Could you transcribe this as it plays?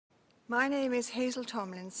My name is Hazel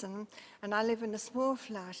Thomlinson, and I live in a small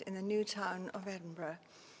flat in the new town of Edinburgh.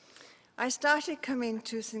 I started coming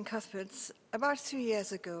to St Cuthbert's about 3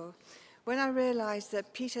 years ago when I realised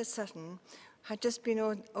that Peter Sutton had just been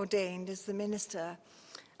ordained as the minister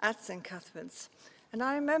at St Cuthbert's. And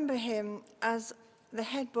I remember him as the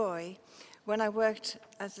head boy when I worked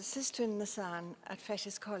as a sister in the San at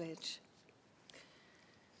Fettes College.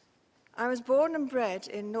 I was born and bred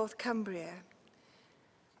in North Cumbria,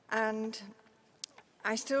 and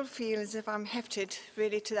I still feel as if I'm hefted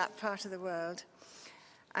really to that part of the world.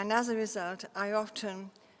 And as a result, I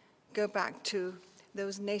often go back to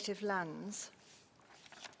those native lands.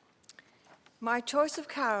 My choice of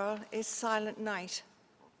carol is Silent Night.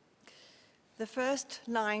 The first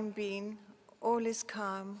line being, all is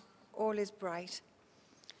calm, all is bright,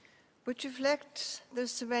 which reflects the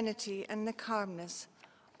serenity and the calmness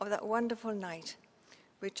of that wonderful night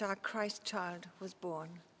which our Christ child was born.